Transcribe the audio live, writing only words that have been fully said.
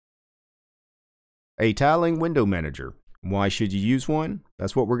A tiling window manager. Why should you use one?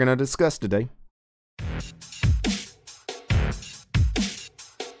 That's what we're going to discuss today.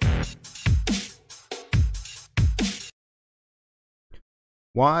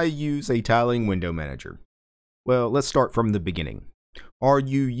 Why use a tiling window manager? Well, let's start from the beginning. Are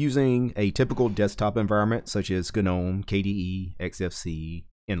you using a typical desktop environment such as GNOME, KDE, XFCE,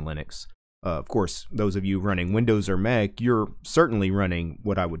 in Linux? Of course, those of you running Windows or Mac, you're certainly running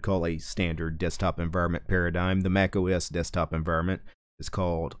what I would call a standard desktop environment paradigm. The Mac OS desktop environment is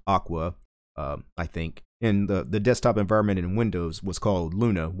called Aqua, I think. And the desktop environment in Windows was called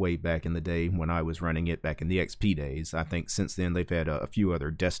Luna way back in the day when I was running it back in the XP days. I think since then they've had a few other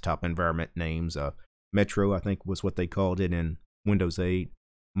desktop environment names. Metro, I think, was what they called it in Windows 8.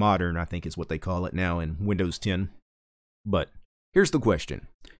 Modern, I think, is what they call it now in Windows 10. But here's the question.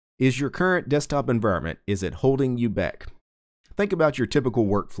 Is your current desktop environment, is it holding you back? Think about your typical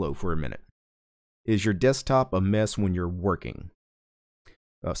workflow for a minute. Is your desktop a mess when you're working?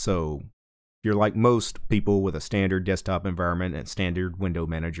 So you're like most people with a standard desktop environment and standard window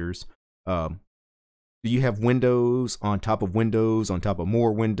managers. Do you have windows on top of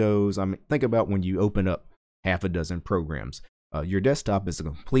more windows? I mean, think about when you open up half a dozen programs. Your desktop is a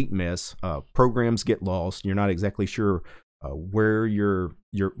complete mess. Programs get lost. You're not exactly sure where your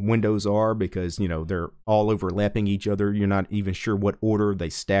windows are because, you know, they're all overlapping each other. You're not even sure what order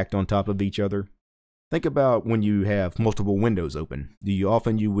they stacked on top of each other. Think about when you have multiple windows open. Do you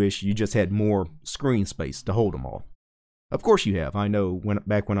often wish you just had more screen space to hold them all? Of course you have. I know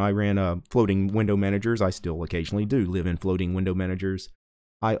back when I ran floating window managers, I still occasionally do live in floating window managers.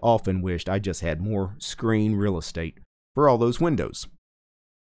 I often wished I just had more screen real estate for all those windows.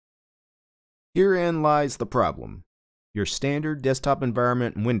 Herein lies the problem. Your standard desktop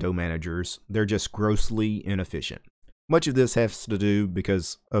environment window managers, they're just grossly inefficient. Much of this has to do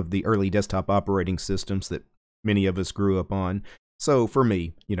because of the early desktop operating systems that many of us grew up on. So for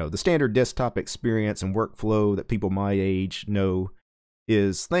me, you know, the standard desktop experience and workflow that people my age know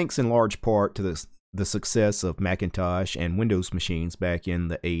is thanks in large part to the success of Macintosh and Windows machines back in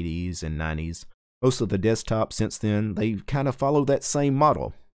the 80s and 90s. Most of the desktops since then, they kind of follow that same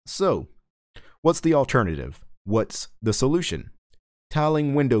model. So, what's the alternative? What's the solution?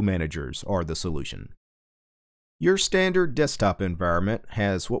 Tiling window managers are the solution. Your standard desktop environment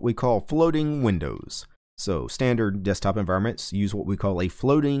has what we call floating windows. So standard desktop environments use what we call a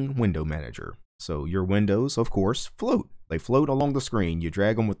floating window manager. So your windows, of course, float. They float along the screen. You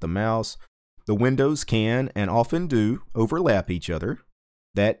drag them with the mouse. The windows can and often do overlap each other.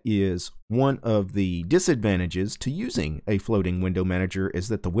 That is one of the disadvantages to using a floating window manager is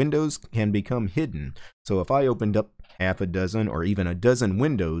that the windows can become hidden. So if I opened up half a dozen or even a dozen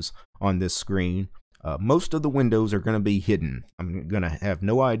windows on this screen, most of the windows are going to be hidden. I'm going to have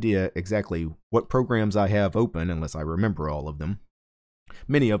no idea exactly what programs I have open unless I remember all of them.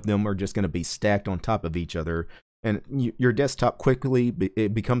 Many of them are just going to be stacked on top of each other, and your desktop quickly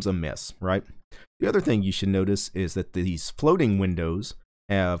it becomes a mess, right? The other thing you should notice is that these floating windows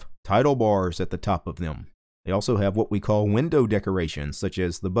have title bars at the top of them. They also have what we call window decorations, such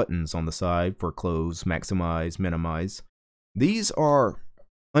as the buttons on the side for close, maximize, minimize. These are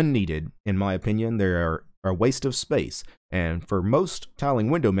unneeded, in my opinion. They are a waste of space. And for most tiling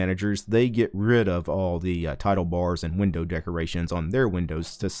window managers, they get rid of all the title bars and window decorations on their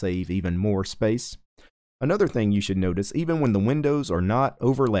windows to save even more space. Another thing you should notice, even when the windows are not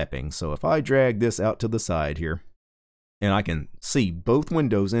overlapping, so if I drag this out to the side here, and I can see both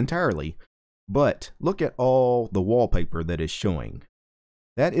windows entirely, but look at all the wallpaper that is showing.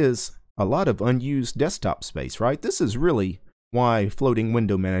 That is a lot of unused desktop space, right? This is really why floating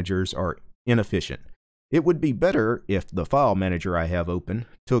window managers are inefficient. It would be better if the file manager I have open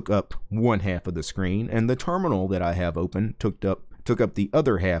took up one half of the screen and the terminal that I have open took up the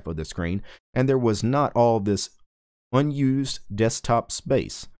other half of the screen, and there was not all this unused desktop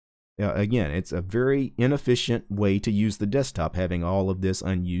space. Again, it's a very inefficient way to use the desktop, having all of this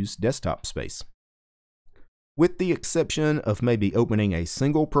unused desktop space. With the exception of maybe opening a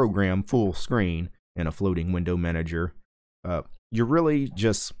single program full screen in a floating window manager, you're really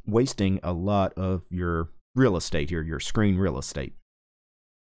just wasting a lot of your real estate here, your screen real estate.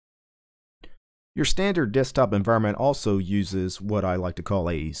 Your standard desktop environment also uses what I like to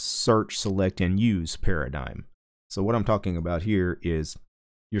call a search, select, and use paradigm. So what I'm talking about here is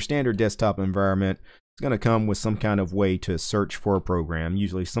your standard desktop environment is going to come with some kind of way to search for a program,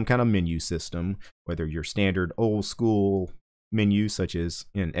 usually some kind of menu system, whether your standard old school menu such as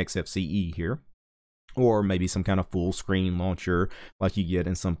in XFCE here, or maybe some kind of full screen launcher like you get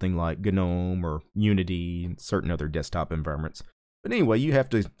in something like GNOME or Unity and certain other desktop environments. But anyway, you have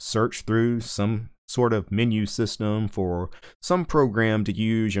to search through some sort of menu system for some program to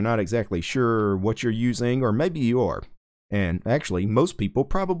use. You're not exactly sure what you're using, or maybe you are. And actually, most people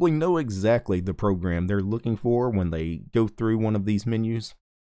probably know exactly the program they're looking for when they go through one of these menus.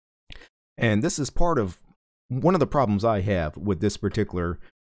 And this is part of one of the problems I have with this particular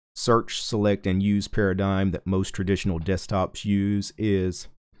search, select, and use paradigm that most traditional desktops use. Is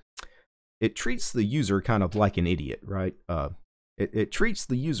it treats the user kind of like an idiot, right? It treats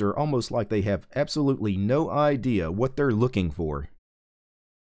the user almost like they have absolutely no idea what they're looking for.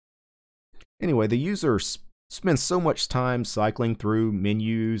 Anyway, the user spends so much time cycling through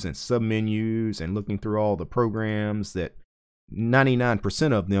menus and submenus and looking through all the programs that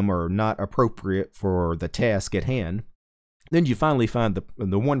 99% of them are not appropriate for the task at hand. Then you finally find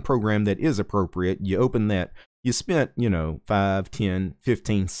the one program that is appropriate. You open that. You spent, 5, 10,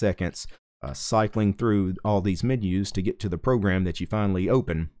 15 seconds cycling through all these menus to get to the program that you finally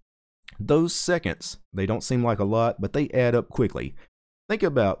open. Those seconds, they don't seem like a lot, but they add up quickly. Think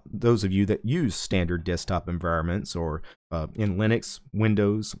about those of you that use standard desktop environments, or in Linux,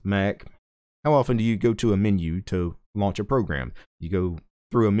 Windows, Mac. How often do you go to a menu to launch a program? You go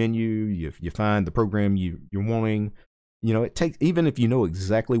through a menu, you find the program you're wanting. It takes, even if you know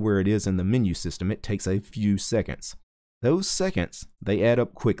exactly where it is in the menu system, it takes a few seconds. Those seconds, they add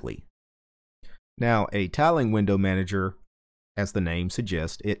up quickly. Now, a tiling window manager, as the name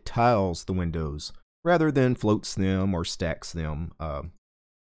suggests, it tiles the windows rather than floats them or stacks them.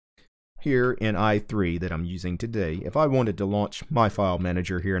 Here in i3 that I'm using today, if I wanted to launch my file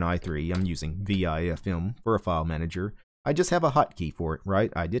manager here in i3, I'm using VIFM for a file manager. I just have a hotkey for it,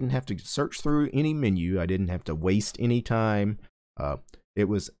 right? I didn't have to search through any menu. I didn't have to waste any time. It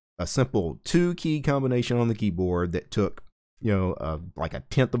was a simple 2-key combination on the keyboard that took, like a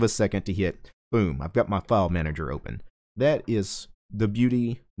 1/10 of a second to hit. Boom, I've got my file manager open. That is the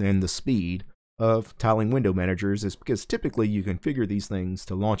beauty and the speed of tiling window managers, is because typically you configure these things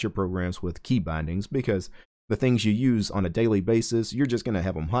to launch your programs with key bindings, because the things you use on a daily basis, you're just going to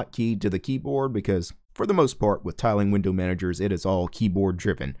have them hotkeyed to the keyboard, because for the most part with tiling window managers, it is all keyboard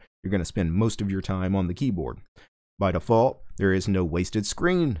driven. You're going to spend most of your time on the keyboard. By default, there is no wasted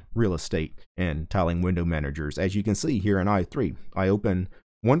screen real estate in tiling window managers. As you can see here in i3, I open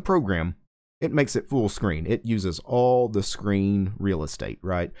one program, it makes it full screen. It uses all the screen real estate,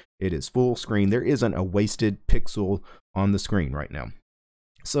 right? It is full screen. There isn't a wasted pixel on the screen right now.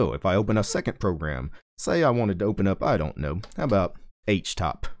 So if I open a second program, say I wanted to open up, I don't know, how about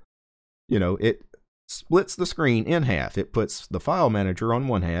HTOP? It splits the screen in half. It puts the file manager on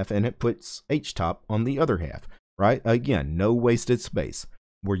one half and it puts HTOP on the other half, right? Again, no wasted space.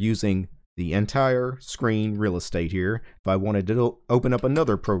 We're using the entire screen real estate here. If I wanted to open up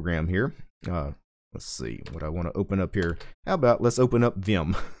another program here, let's see what I want to open up here. How about let's open up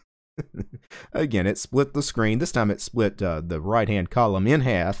Vim. Again, it split the screen. This time it split the right hand column in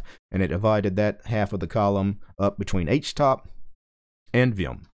half, and it divided that half of the column up between HTOP and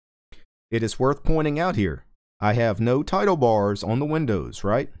Vim. It is worth pointing out here, I have no title bars on the windows,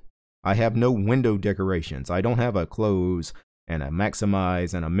 right? I have no window decorations. I don't have a close and a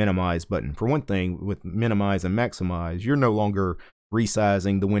maximize and a minimize button. For one thing, with minimize and maximize, you're no longer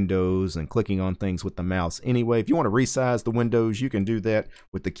resizing the windows and clicking on things with the mouse. Anyway, if you want to resize the windows, you can do that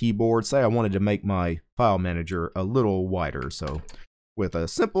with the keyboard. Say I wanted to make my file manager a little wider. So with a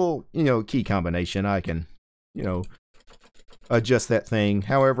simple, key combination, I can, adjust that thing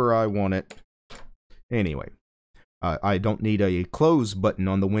however I want it. Anyway, I don't need a close button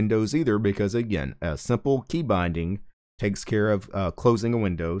on the windows either, because again, a simple key binding takes care of closing a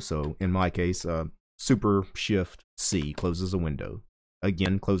window. So in my case, Super Shift C closes a window,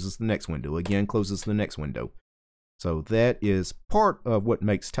 again closes the next window, again closes the next window. So that is part of what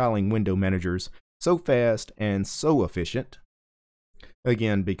makes tiling window managers so fast and so efficient.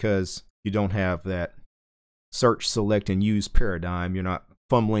 Again, because you don't have that search, select, and use paradigm. You're not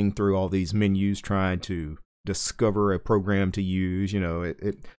fumbling through all these menus trying to discover a program to use.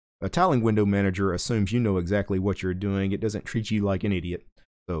 A tiling window manager assumes you know exactly what you're doing. It doesn't treat you like an idiot.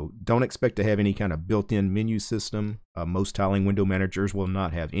 So don't expect to have any kind of built-in menu system. Most tiling window managers will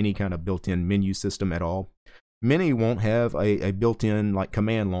not have any kind of built-in menu system at all. Many won't have a built-in like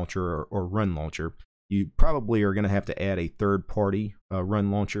command launcher or run launcher. You probably are going to have to add a third-party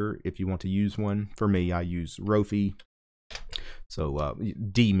run launcher if you want to use one. For me, I use Rofi. So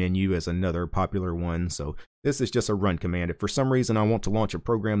dmenu is another popular one. So this is just a run command. If for some reason I want to launch a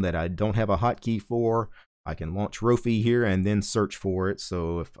program that I don't have a hotkey for, I can launch Rofi here and then search for it.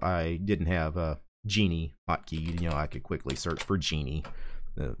 So if I didn't have a Genie hotkey, I could quickly search for Genie,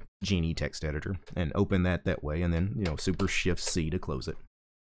 the Genie text editor, and open that way, and then Super Shift C to close it.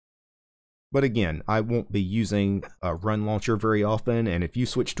 But again, I won't be using a run launcher very often, and if you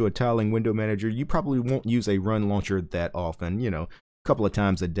switch to a tiling window manager, you probably won't use a run launcher that often, you know, a couple of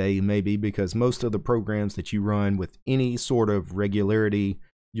times a day maybe, because most of the programs that you run with any sort of regularity,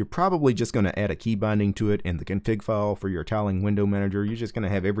 you're probably just going to add a key binding to it in the config file for your tiling window manager. You're just going to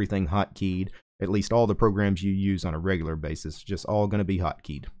have everything hotkeyed, at least all the programs you use on a regular basis, just all going to be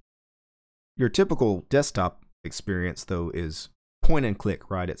hotkeyed. Your typical desktop experience, though, is point and click,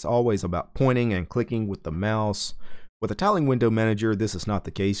 right? It's always about pointing and clicking with the mouse. With a tiling window manager, this is not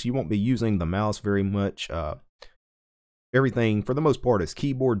the case. You won't be using the mouse very much. Everything, for the most part, is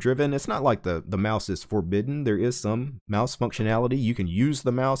keyboard driven. It's not like the mouse is forbidden. There is some mouse functionality. You can use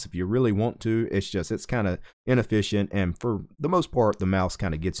the mouse if you really want to. It's just, it's kind of inefficient, and for the most part, the mouse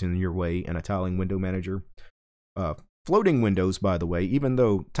kind of gets in your way in a tiling window manager. Floating windows, by the way, even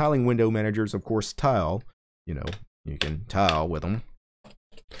though tiling window managers, of course, tile, you know, you can tile with them.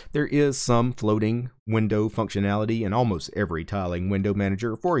 There is some floating window functionality in almost every tiling window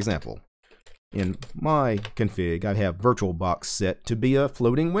manager. For example, in my config, I have VirtualBox set to be a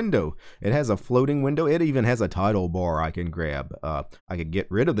floating window. It has a floating window. It even has a title bar I can grab. I could get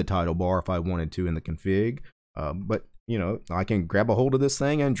rid of the title bar if I wanted to in the config, but you know, I can grab a hold of this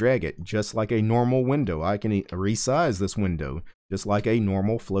thing and drag it just like a normal window. I can resize this window just like a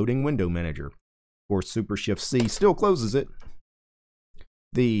normal floating window manager. Of course, Super Shift C still closes it.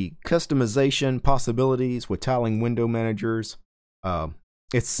 The customization possibilities with tiling window managers,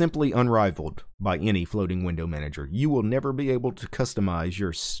 it's simply unrivaled by any floating window manager. You will never be able to customize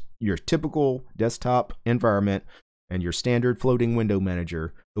your typical desktop environment and your standard floating window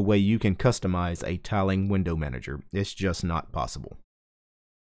manager the way you can customize a tiling window manager. It's just not possible.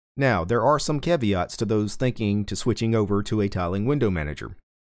 Now, there are some caveats to those thinking to switching over to a tiling window manager.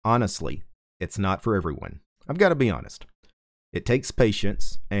 Honestly, it's not for everyone. I've got to be honest. It takes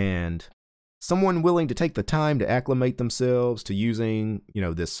patience and someone willing to take the time to acclimate themselves to using, you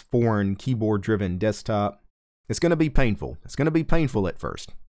know, this foreign keyboard-driven desktop. It's going to be painful. It's going to be painful at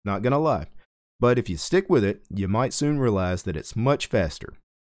first. Not going to lie. But if you stick with it, you might soon realize that it's much faster,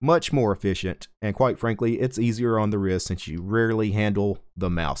 much more efficient, and quite frankly, it's easier on the wrist since you rarely handle the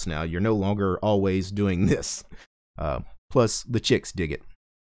mouse now. You're no longer always doing this. Plus, the chicks dig it.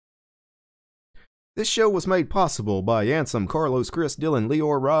 This show was made possible by Ansem, Carlos, Chris, Dylan,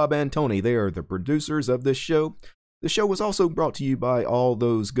 Leor, Rob, and Tony. They are the producers of this show. The show was also brought to you by all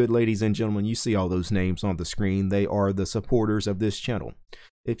those good ladies and gentlemen. You see all those names on the screen. They are the supporters of this channel.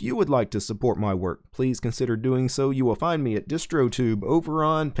 If you would like to support my work, please consider doing so. You will find me at DistroTube over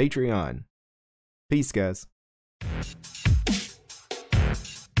on Patreon. Peace, guys.